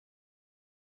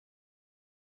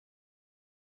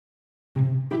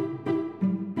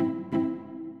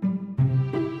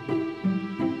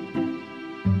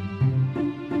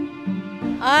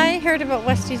I heard about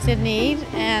Westies in Need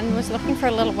and was looking for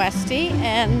a little Westie,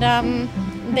 and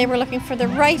they were looking for the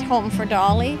right home for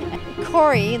Dolly.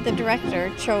 Corrie, the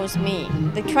director, chose me.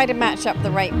 They tried to match up the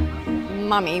right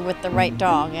mummy with the right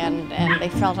dog, and they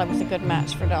felt I was a good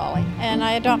match for Dolly. And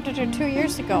I adopted her 2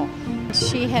 years ago.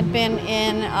 She had been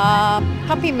in a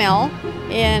puppy mill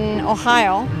in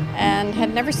Ohio and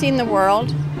had never seen the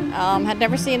world, had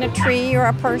never seen a tree or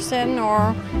a person,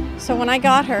 so when I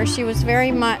got her, she was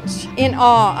very much in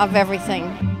awe of everything.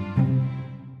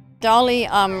 Dolly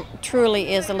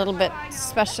truly is a little bit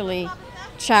specially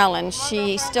challenged.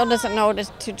 She still doesn't know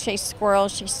to chase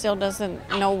squirrels. She still doesn't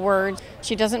know words.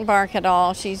 She doesn't bark at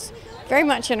all. She's very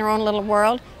much in her own little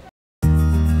world.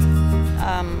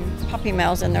 Puppy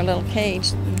mills in their little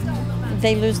cage,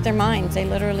 they lose their minds. They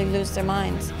literally lose their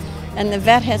minds. And the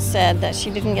vet has said that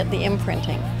she didn't get the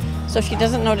imprinting. So she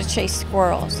doesn't know to chase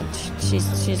squirrels.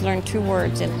 She's learned 2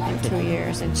 words in 2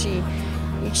 years. And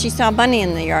she saw a bunny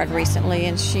in the yard recently,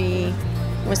 and she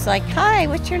was like, "Hi,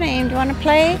 what's your name? Do you want to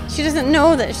play?" She doesn't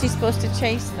know that she's supposed to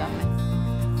chase them.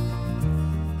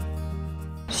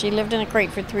 She lived in a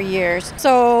crate for 3 years,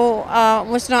 so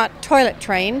was not toilet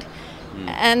trained.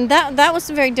 And that was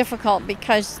very difficult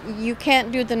because you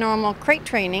can't do the normal crate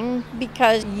training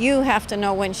because you have to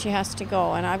know when she has to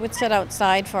go. And I would sit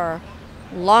outside for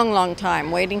a long time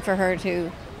waiting for her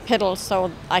to piddle so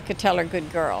I could tell her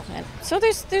good girl. And so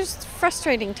there's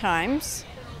frustrating times,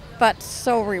 but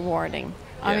so rewarding.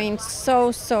 I mean,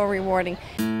 so rewarding.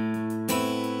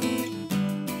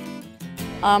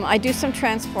 I do some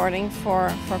transporting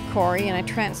for Corrie, and I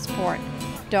transport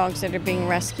dogs that are being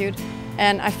rescued.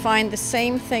 And I find the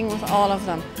same thing with all of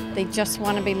them. They just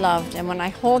want to be loved. And when I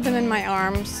hold them in my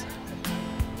arms,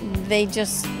 they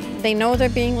know they're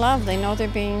being loved. They know they're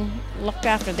being looked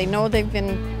after. They know they've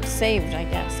been saved, I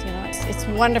guess. You know, it's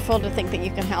wonderful to think that you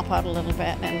can help out a little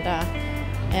bit.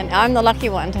 And I'm the lucky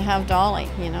one to have Dolly.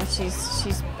 You know,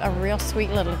 she's a real sweet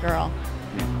little girl.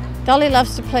 Dolly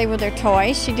loves to play with her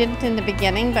toys. She didn't in the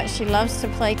beginning, but she loves to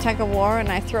play tug of war, and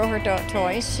I throw her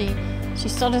toys. She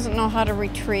still doesn't know how to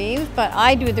retrieve, but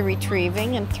I do the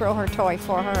retrieving and throw her toy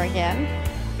for her again.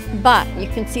 But you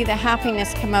can see the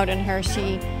happiness come out in her.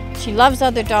 She loves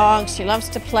other dogs. She loves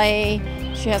to play.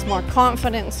 She has more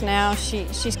confidence now.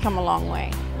 She's come a long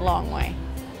way, long way.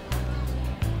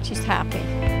 She's happy.